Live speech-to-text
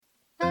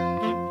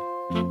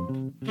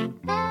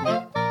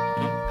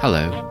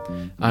Hello,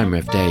 I'm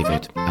Rev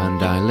David,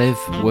 and I live,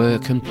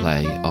 work and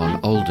play on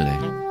Alderney,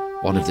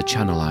 one of the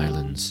Channel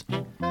Islands.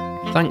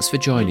 Thanks for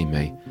joining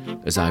me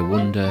as I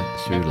wander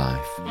through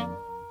life.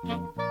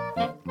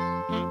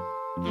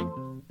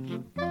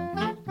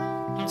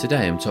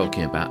 Today I'm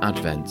talking about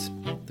Advent,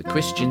 the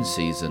Christian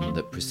season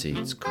that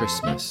precedes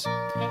Christmas.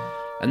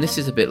 And this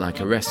is a bit like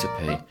a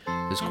recipe.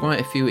 There's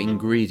quite a few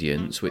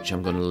ingredients which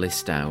I'm going to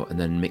list out and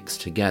then mix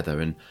together,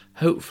 and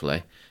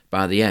hopefully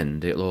by the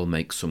end it'll all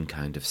make some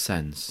kind of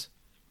sense.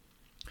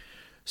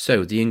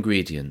 So the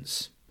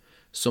ingredients: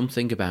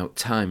 something about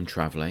time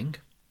travelling,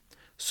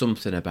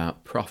 something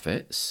about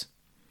prophets,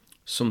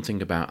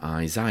 something about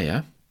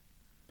Isaiah,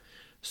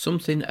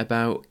 something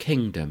about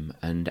kingdom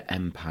and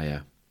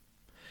empire,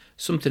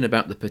 something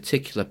about the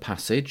particular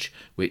passage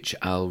which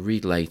I'll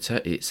read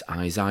later. It's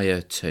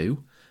Isaiah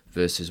 2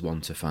 verses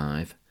 1 to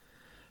 5,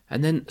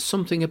 and then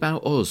something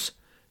about us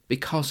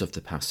because of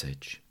the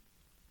passage.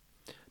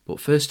 But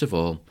first of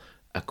all,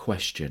 a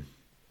question.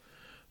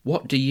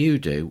 What do you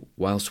do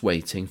whilst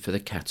waiting for the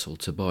kettle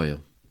to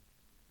boil?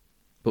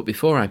 But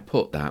before I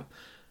put that,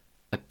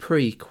 a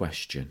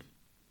pre-question.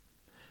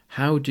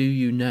 How do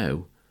you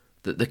know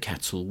that the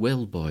kettle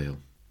will boil?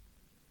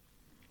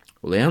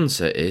 Well, the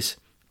answer is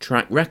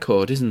track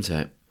record, isn't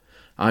it?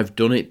 I've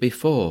done it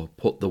before,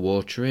 put the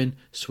water in,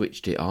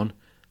 switched it on,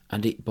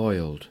 and it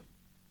boiled.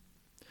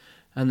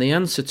 And the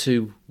answer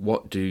to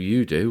what do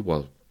you do,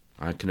 well,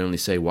 I can only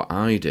say what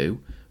I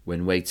do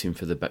when waiting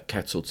for the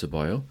kettle to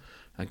boil.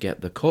 I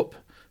get the cup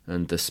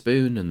and the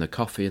spoon and the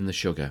coffee and the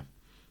sugar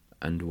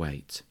and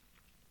wait.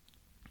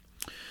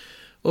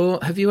 Or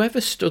have you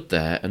ever stood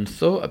there and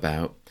thought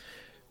about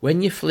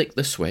when you flick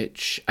the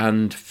switch,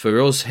 and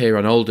for us here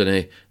on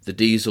Alderney, the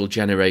diesel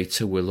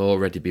generator will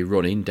already be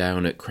running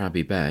down at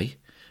Crabby Bay,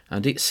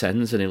 and it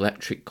sends an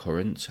electric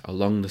current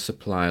along the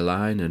supply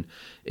line and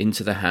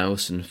into the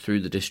house and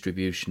through the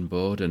distribution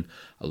board and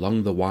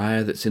along the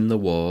wire that's in the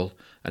wall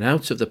and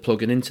out of the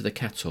plug and into the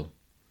kettle,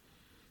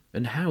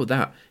 and how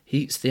that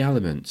heats the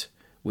element,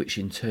 which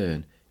in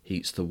turn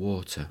heats the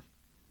water.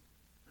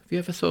 Have you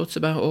ever thought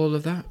about all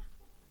of that?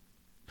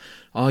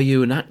 Are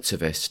you an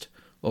activist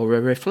or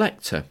a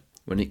reflector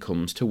when it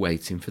comes to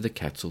waiting for the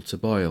kettle to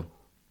boil?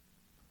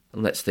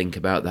 And let's think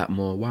about that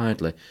more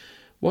widely.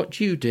 What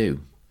do you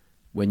do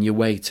when you're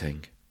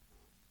waiting?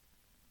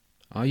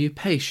 Are you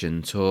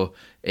patient or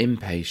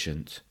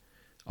impatient?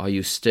 Are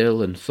you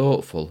still and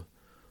thoughtful,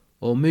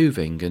 or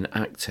moving and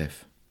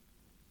active?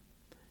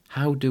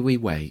 How do we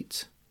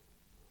wait?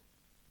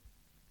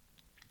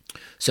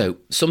 So,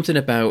 something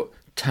about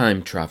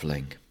time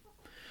travelling.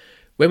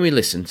 When we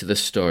listen to the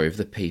story of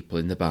the people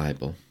in the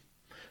Bible,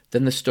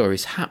 then the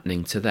story's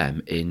happening to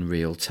them in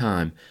real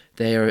time.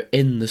 They are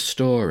in the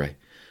story,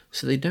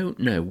 so they don't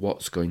know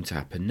what's going to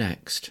happen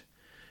next.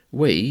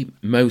 We,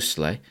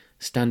 mostly,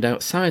 stand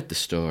outside the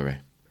story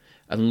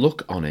and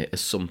look on it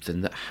as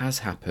something that has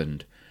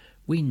happened.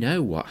 We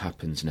know what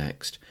happens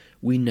next.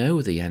 We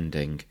know the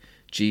ending.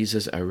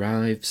 Jesus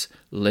arrives,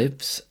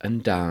 lives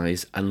and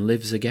dies and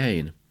lives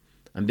again.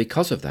 And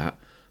because of that,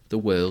 the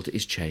world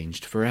is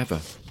changed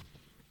forever.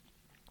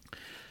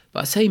 But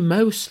I say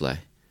mostly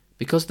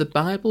because the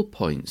Bible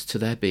points to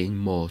there being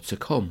more to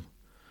come,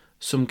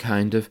 some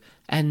kind of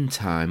end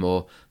time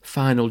or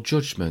final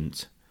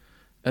judgment.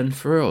 And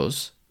for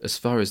us, as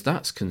far as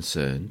that's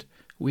concerned,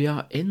 we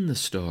are in the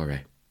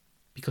story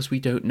because we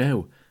don't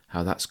know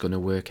how that's going to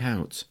work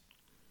out.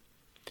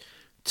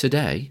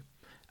 Today,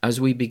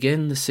 as we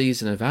begin the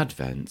season of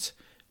Advent,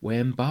 we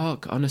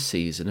embark on a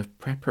season of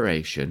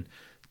preparation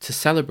to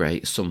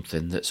celebrate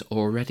something that's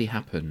already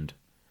happened.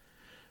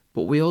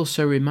 But we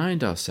also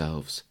remind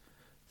ourselves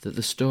that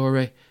the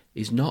story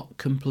is not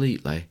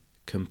completely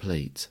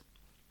complete.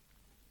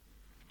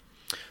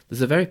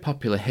 There's a very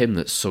popular hymn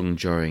that's sung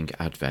during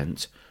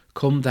Advent,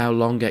 "Come Thou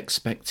Long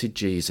Expected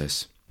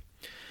Jesus."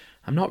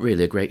 I'm not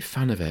really a great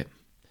fan of it,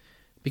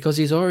 because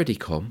he's already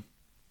come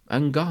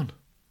and gone,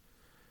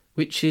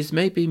 which is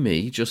maybe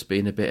me just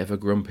being a bit of a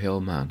grumpy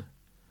old man.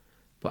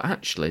 But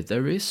actually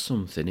there is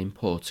something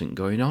important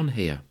going on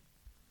here.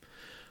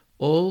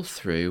 All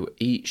through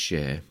each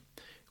year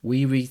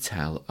we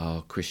retell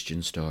our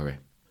Christian story,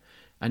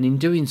 and in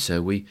doing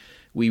so we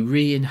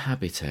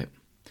re-inhabit it.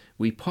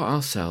 We put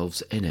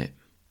ourselves in it.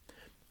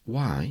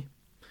 Why?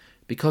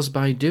 Because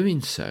by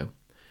doing so,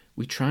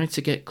 we try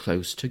to get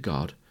close to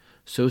God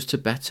so as to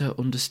better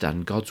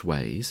understand God's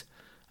ways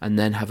and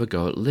then have a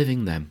go at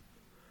living them.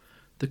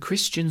 The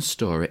Christian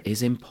story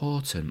is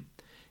important.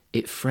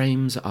 It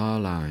frames our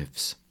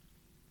lives.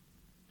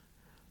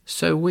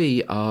 So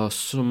we are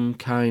some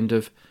kind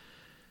of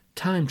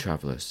time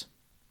travellers.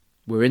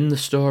 We're in the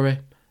story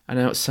and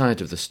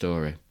outside of the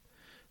story.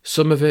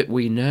 Some of it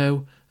we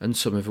know and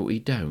some of it we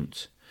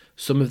don't.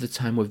 Some of the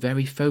time we're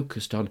very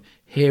focused on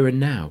here and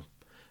now,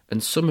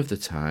 and some of the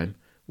time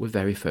we're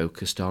very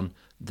focused on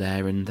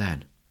there and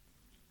then.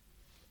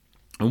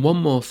 And one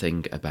more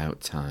thing about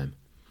time.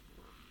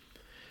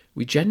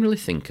 We generally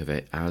think of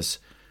it as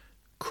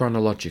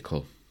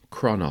chronological,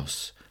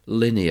 chronos,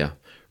 linear,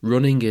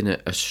 running in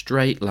a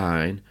straight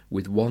line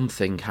with one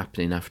thing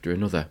happening after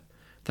another.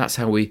 That's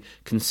how we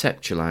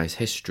conceptualise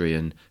history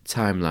and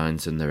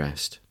timelines and the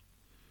rest.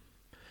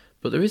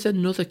 But there is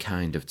another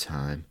kind of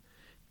time,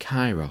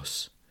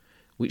 kairos,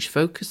 which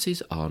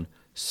focuses on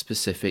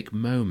specific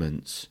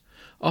moments,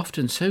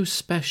 often so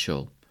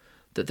special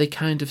that they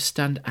kind of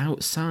stand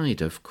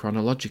outside of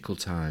chronological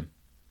time.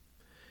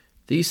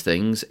 These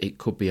things, it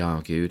could be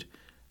argued,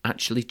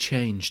 actually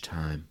change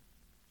time.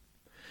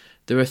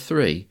 There are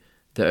three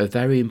that are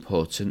very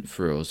important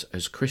for us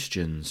as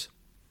Christians: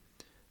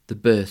 the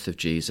birth of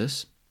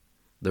Jesus,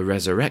 the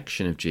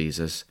resurrection of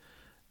Jesus,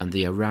 and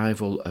the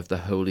arrival of the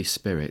Holy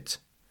Spirit.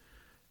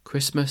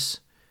 Christmas,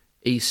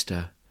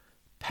 Easter,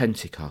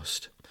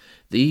 Pentecost.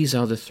 These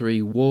are the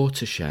three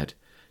watershed,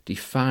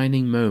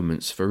 defining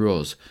moments for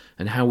us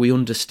and how we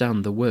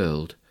understand the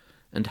world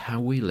and how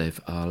we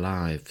live our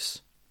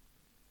lives.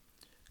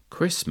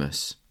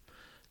 Christmas,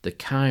 the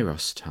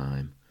kairos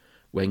time,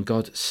 when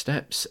God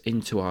steps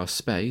into our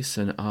space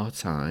and our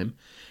time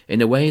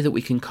in a way that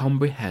we can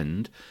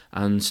comprehend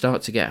and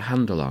start to get a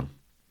handle on.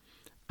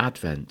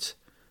 Advent,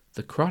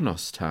 the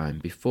chronos time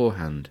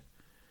beforehand,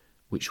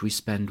 which we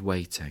spend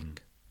waiting.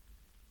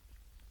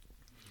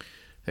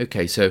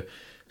 Okay, so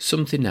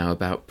something now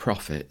about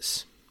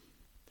prophets.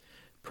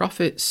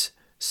 Prophets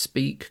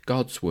speak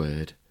God's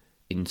word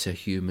into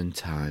human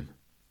time.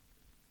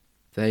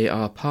 They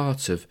are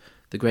part of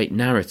the great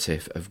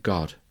narrative of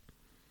God,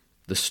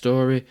 the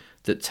story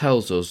that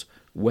tells us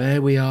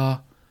where we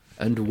are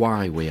and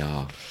why we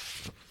are.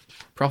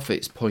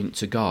 Prophets point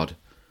to God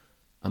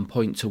and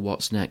point to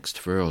what's next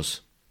for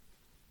us.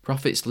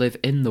 Prophets live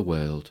in the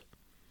world.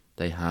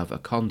 They have a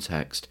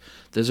context.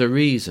 There's a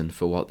reason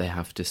for what they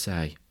have to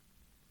say.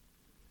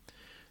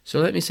 So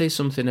let me say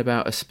something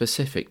about a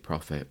specific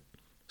prophet,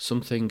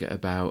 something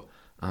about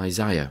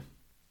Isaiah.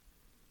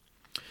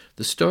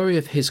 The story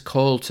of his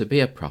call to be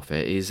a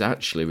prophet is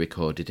actually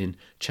recorded in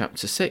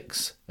chapter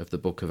 6 of the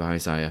book of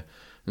Isaiah,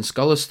 and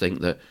scholars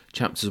think that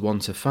chapters 1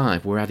 to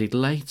 5 were added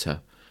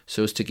later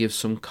so as to give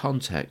some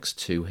context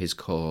to his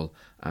call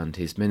and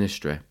his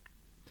ministry.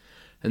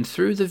 And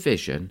through the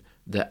vision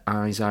that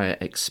Isaiah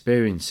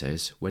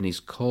experiences when he's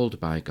called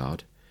by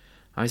God,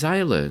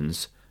 Isaiah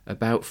learns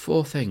about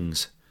four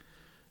things.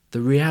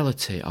 The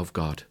reality of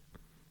God,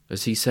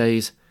 as he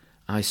says,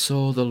 "I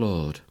saw the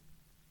Lord."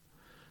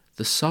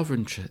 The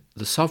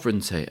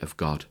sovereignty of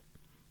God.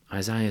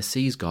 Isaiah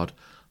sees God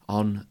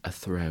on a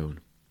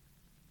throne.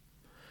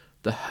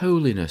 The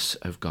holiness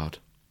of God.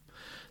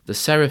 The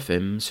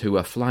seraphims who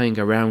are flying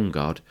around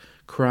God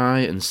cry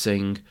and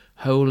sing,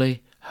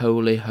 "Holy,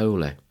 holy,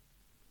 holy."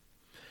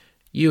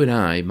 You and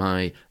I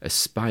might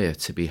aspire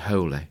to be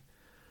holy,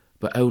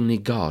 but only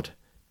God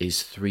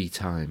is 3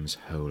 times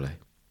holy.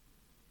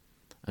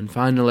 And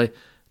finally,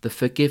 the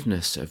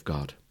forgiveness of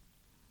God.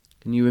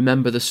 Can you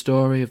remember the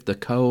story of the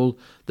coal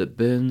that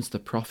burns the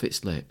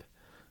prophet's lip,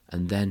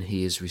 and then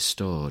he is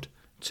restored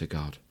to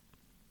God?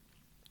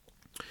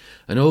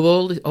 And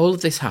all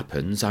of this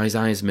happens,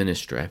 Isaiah's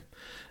ministry,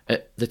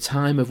 at the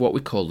time of what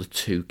we call the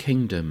 2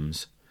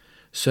 kingdoms.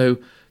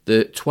 So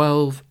the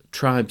 12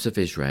 tribes of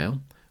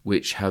Israel,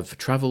 which have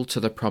travelled to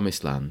the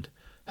promised land,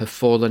 have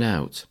fallen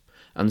out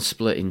and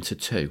split into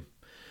 2,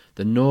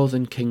 the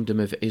northern kingdom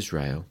of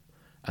Israel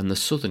and the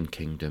southern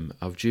kingdom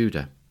of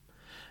Judah.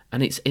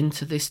 And it's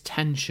into this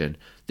tension,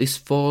 this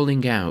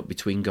falling out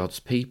between God's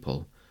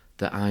people,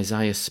 that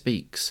Isaiah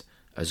speaks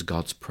as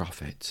God's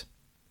prophet.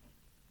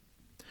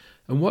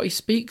 And what he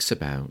speaks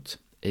about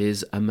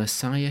is a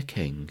Messiah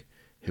king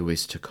who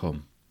is to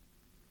come.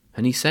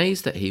 And he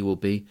says that he will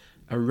be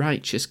a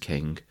righteous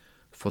king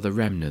for the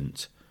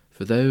remnant,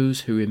 for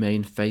those who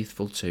remain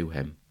faithful to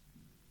him.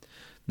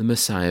 The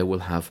Messiah will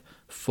have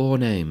 4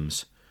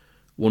 names: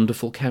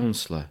 Wonderful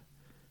Counselor,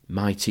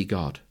 Mighty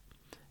God,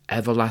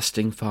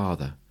 Everlasting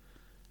Father,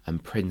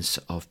 and Prince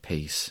of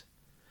Peace.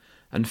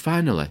 And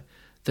finally,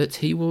 that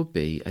he will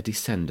be a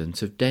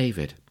descendant of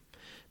David,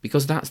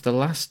 because that's the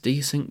last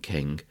decent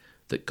king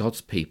that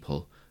God's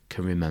people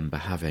can remember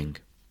having.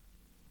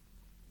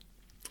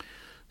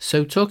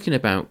 So talking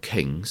about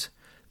kings,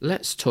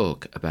 let's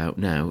talk about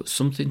now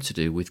something to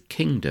do with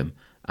kingdom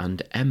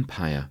and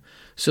empire.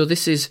 So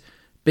this is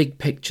big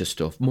picture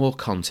stuff, more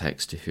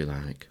context if you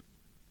like.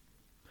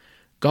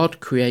 God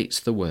creates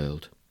the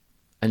world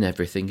and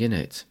everything in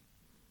it,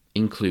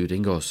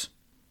 including us.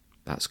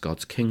 That's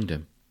God's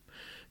kingdom.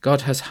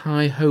 God has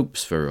high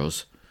hopes for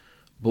us,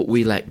 but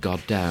we let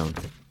God down.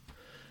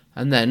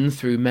 And then,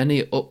 through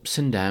many ups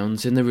and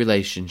downs in the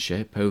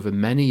relationship over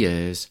many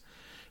years,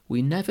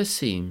 we never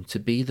seem to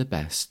be the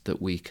best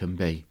that we can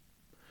be.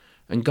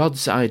 And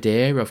God's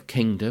idea of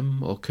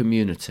kingdom or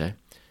community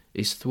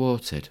is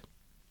thwarted.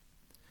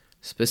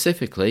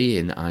 Specifically,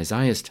 in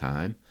Isaiah's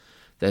time,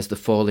 there's the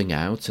falling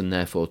out and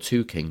therefore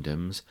 2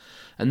 kingdoms,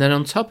 and then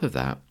on top of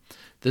that,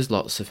 there's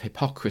lots of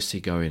hypocrisy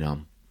going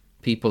on.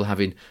 People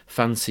having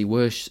fancy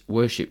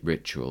worship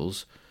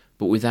rituals,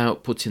 but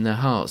without putting their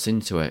hearts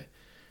into it.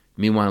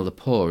 Meanwhile, the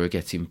poor are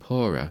getting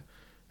poorer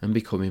and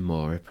becoming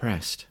more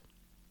oppressed.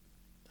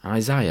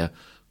 Isaiah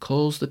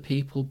calls the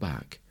people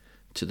back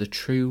to the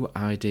true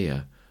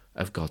idea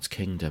of God's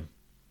kingdom.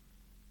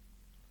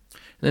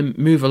 Then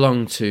move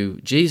along to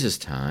Jesus'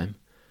 time,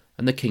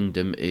 and the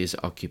kingdom is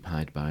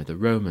occupied by the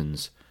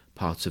Romans,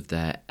 part of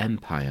their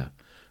empire,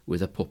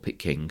 with a puppet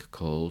king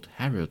called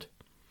Herod.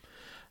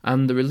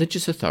 And the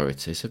religious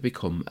authorities have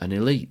become an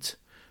elite,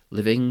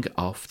 living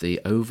off the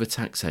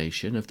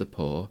overtaxation of the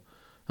poor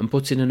and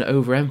putting an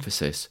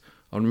overemphasis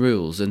on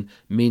rules and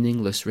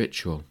meaningless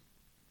ritual.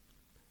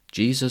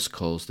 Jesus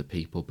calls the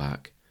people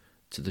back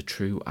to the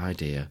true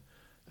idea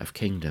of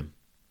kingdom.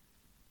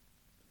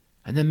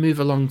 And then move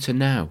along to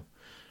now,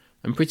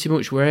 and pretty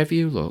much wherever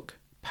you look,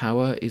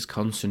 power is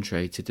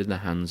concentrated in the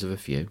hands of a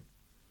few.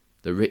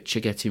 The rich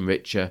are getting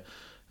richer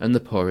and the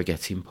poor are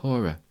getting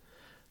poorer.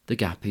 The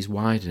gap is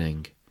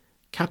widening.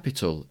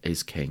 Capital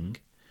is king.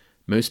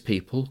 Most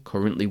people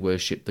currently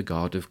worship the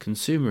god of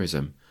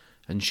consumerism,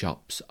 and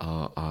shops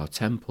are our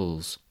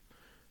temples.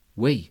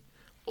 We,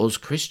 us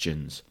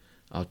Christians,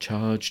 are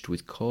charged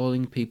with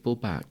calling people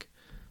back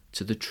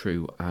to the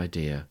true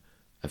idea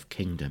of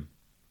kingdom.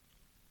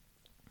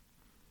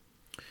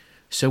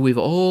 So with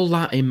all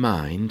that in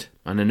mind,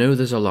 and I know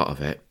there's a lot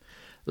of it,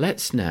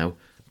 let's now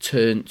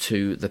turn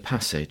to the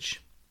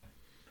passage.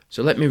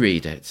 So let me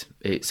read it.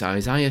 It's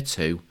Isaiah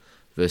 2,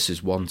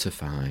 verses 1 to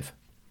 5.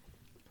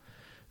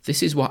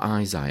 This is what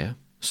Isaiah,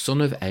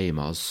 son of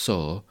Amos,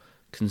 saw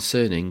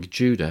concerning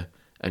Judah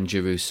and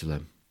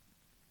Jerusalem.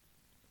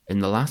 In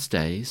the last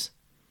days,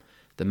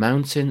 the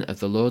mountain of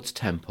the Lord's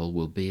temple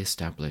will be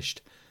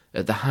established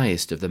at the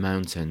highest of the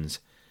mountains.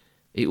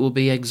 It will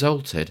be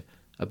exalted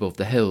above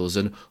the hills,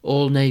 and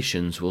all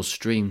nations will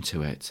stream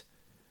to it.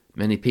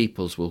 Many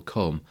peoples will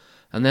come,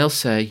 and they'll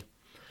say,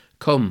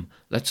 "Come,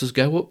 let us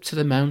go up to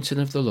the mountain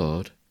of the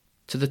Lord,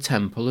 to the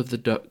temple of the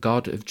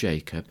God of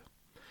Jacob.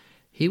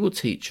 He will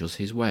teach us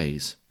his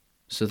ways,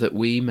 so that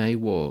we may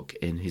walk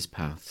in his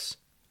paths.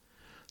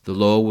 The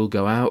law will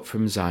go out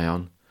from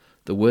Zion,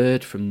 the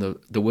word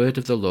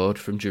of the Lord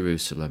from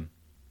Jerusalem.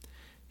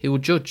 He will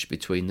judge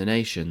between the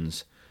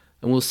nations,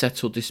 and will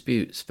settle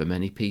disputes for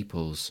many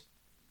peoples.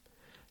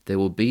 They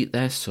will beat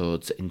their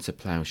swords into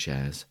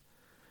plowshares,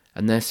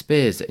 and their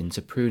spears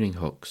into pruning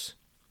hooks.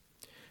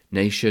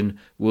 Nation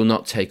will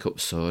not take up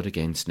sword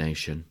against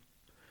nation,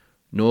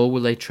 nor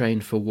will they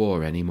train for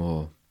war any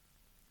more.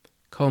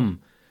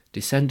 Come,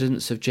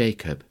 descendants of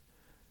Jacob,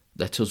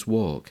 let us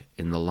walk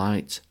in the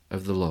light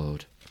of the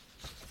Lord."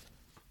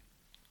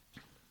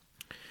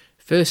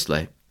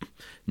 Firstly,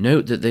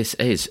 note that this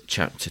is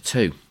chapter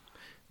 2.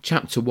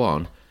 Chapter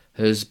 1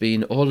 has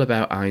been all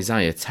about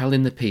Isaiah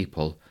telling the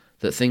people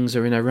that things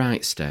are in a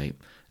right state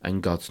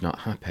and God's not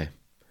happy.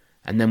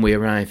 And then we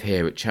arrive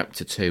here at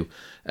chapter 2,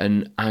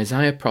 and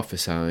Isaiah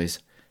prophesies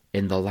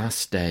in the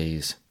last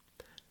days.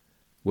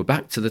 We're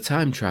back to the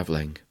time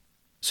travelling.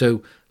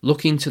 So,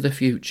 looking to the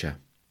future.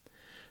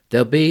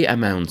 There'll be a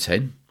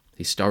mountain,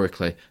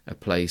 historically a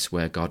place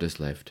where God has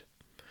lived.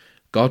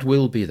 God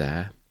will be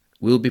there,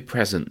 will be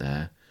present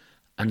there,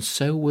 and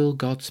so will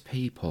God's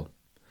people,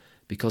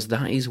 because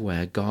that is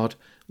where God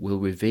will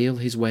reveal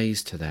his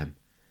ways to them.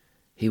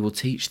 He will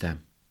teach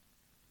them.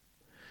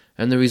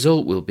 And the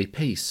result will be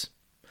peace,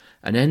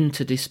 an end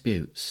to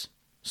disputes,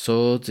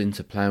 swords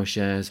into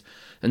plowshares,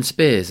 and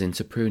spears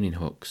into pruning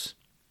hooks.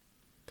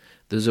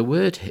 There's a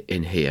word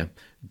in here,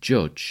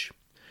 judge,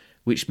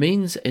 which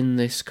means in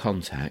this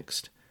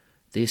context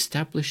the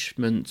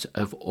establishment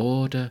of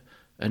order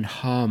and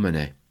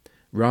harmony,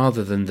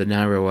 rather than the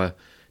narrower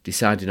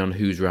deciding on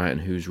who's right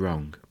and who's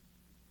wrong.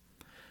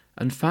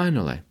 And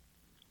finally,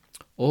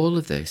 all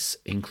of this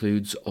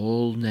includes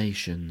all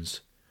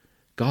nations.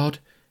 God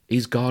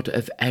is God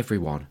of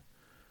everyone,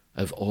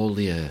 of all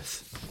the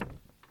earth.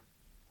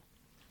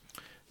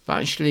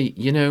 But actually,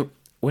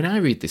 when I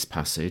read this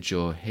passage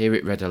or hear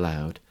it read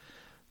aloud,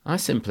 I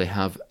simply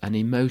have an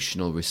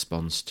emotional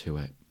response to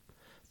it.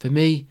 For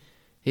me,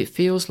 it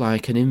feels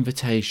like an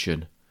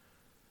invitation.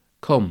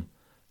 Come,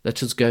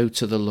 let us go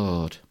to the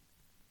Lord.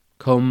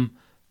 Come,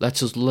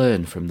 let us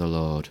learn from the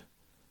Lord.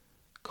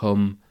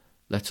 Come,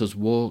 let us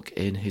walk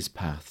in his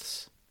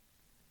paths.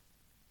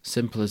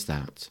 Simple as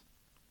that.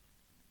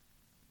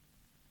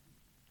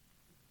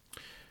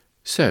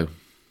 So,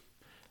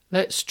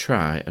 let's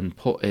try and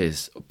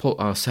put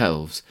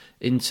ourselves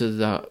into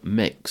that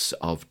mix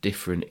of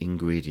different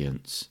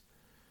ingredients.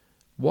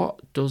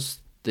 What does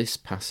this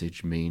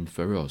passage mean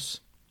for us?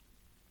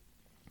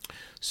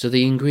 So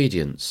the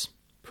ingredients: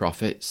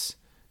 prophets,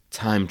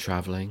 time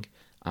travelling,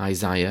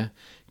 Isaiah,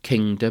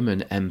 kingdom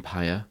and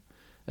empire,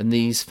 and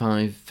these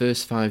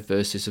first five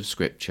verses of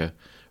Scripture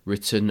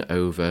written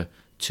over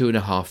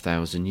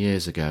 2,500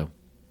 years ago.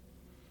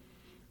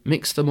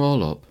 Mix them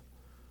all up,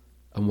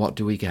 and what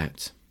do we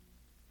get?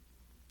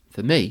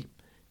 For me,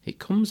 it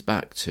comes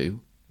back to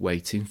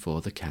waiting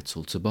for the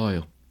kettle to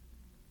boil.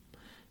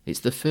 It's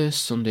the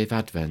first Sunday of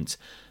Advent,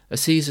 a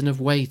season of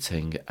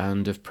waiting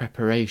and of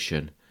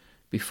preparation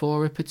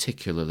before a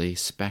particularly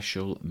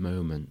special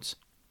moment.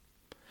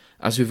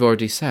 As we've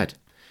already said,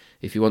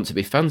 if you want to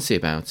be fancy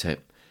about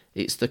it,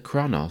 it's the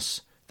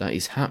chronos that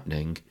is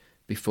happening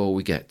before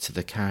we get to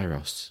the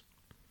kairos.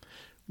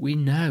 We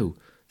know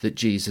that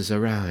Jesus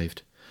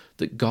arrived,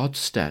 that God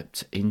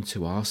stepped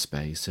into our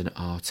space and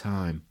our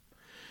time.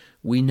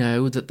 We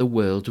know that the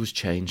world was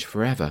changed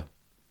forever,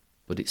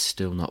 but it's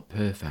still not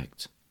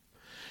perfect.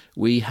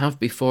 We have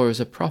before us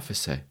a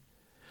prophecy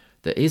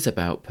that is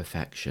about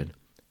perfection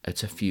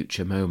at a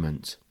future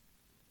moment.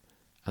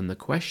 And the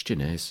question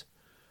is,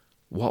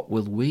 what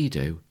will we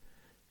do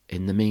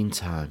in the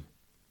meantime?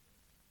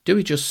 Do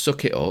we just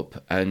suck it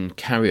up and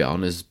carry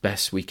on as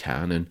best we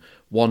can, and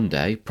one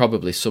day,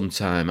 probably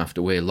sometime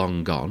after we're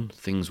long gone,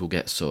 things will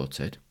get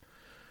sorted?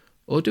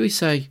 Or do we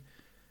say,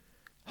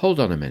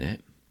 hold on a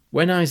minute,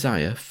 when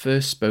Isaiah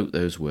first spoke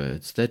those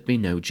words, there'd be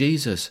no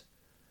Jesus.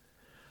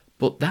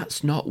 But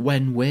that's not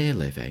when we're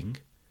living.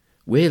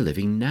 We're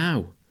living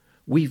now.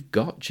 We've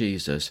got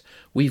Jesus.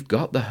 We've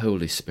got the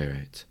Holy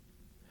Spirit.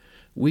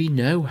 We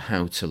know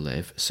how to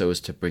live so as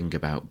to bring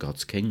about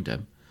God's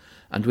kingdom,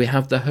 and we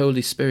have the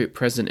Holy Spirit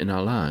present in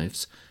our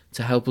lives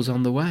to help us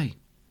on the way.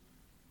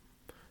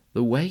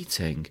 The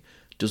waiting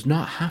does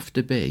not have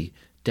to be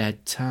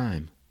dead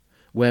time,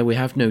 where we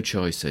have no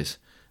choices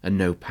and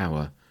no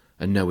power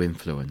and no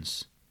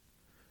influence.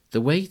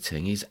 The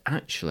waiting is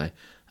actually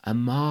a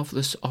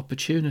marvellous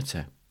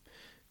opportunity.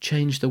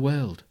 Change the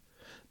world,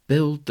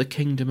 build the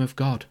kingdom of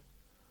God,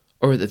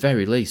 or at the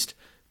very least,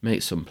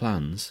 make some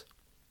plans.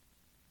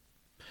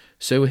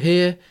 So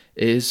here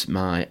is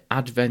my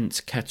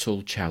Advent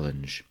Kettle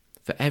Challenge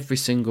for every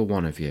single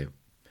one of you.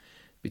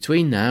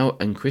 Between now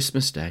and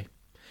Christmas Day,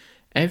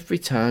 every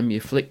time you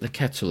flick the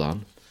kettle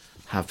on,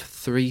 have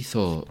 3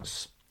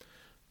 thoughts.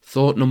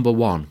 Thought number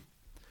 1,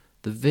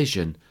 the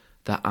vision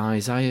that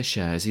Isaiah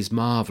shares is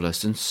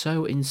marvellous and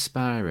so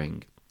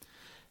inspiring,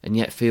 and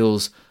yet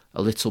feels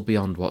a little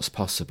beyond what's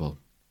possible.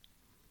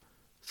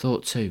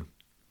 Thought 2,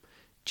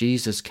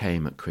 Jesus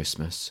came at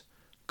Christmas,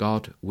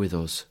 God with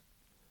us.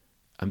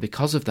 And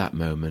because of that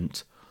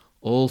moment,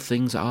 all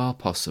things are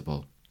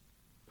possible.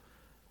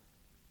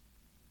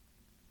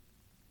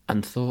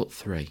 And thought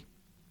 3,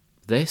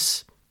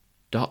 this ...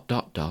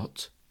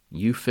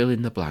 you fill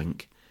in the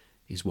blank,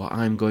 is what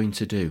I'm going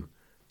to do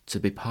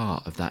to be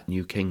part of that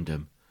new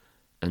kingdom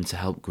and to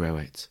help grow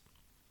it.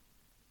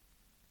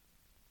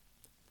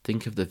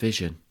 Think of the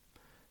vision.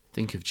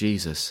 Think of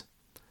Jesus.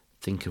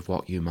 Think of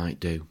what you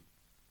might do.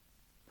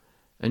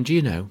 And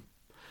you know,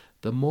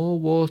 the more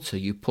water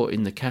you put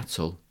in the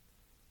kettle,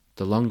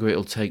 the longer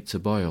it'll take to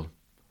boil,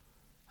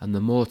 and the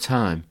more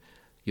time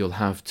you'll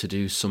have to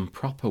do some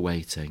proper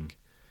waiting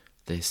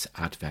this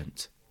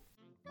Advent.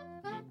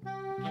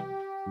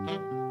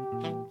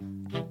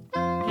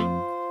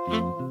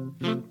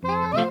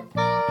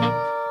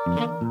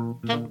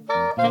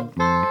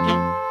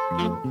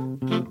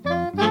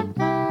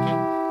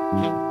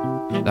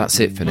 That's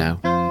it for now.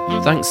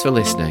 Thanks for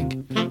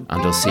listening, and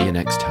I'll see you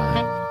next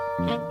time.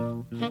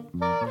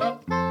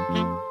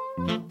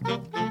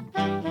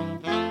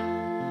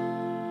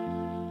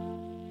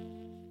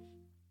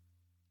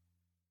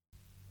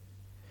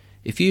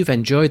 If you've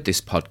enjoyed this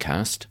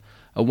podcast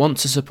and want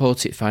to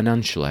support it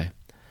financially,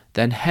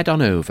 then head on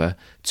over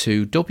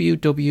to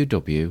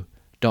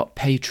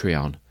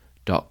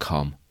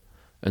www.patreon.com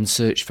and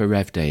search for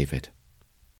Rev David.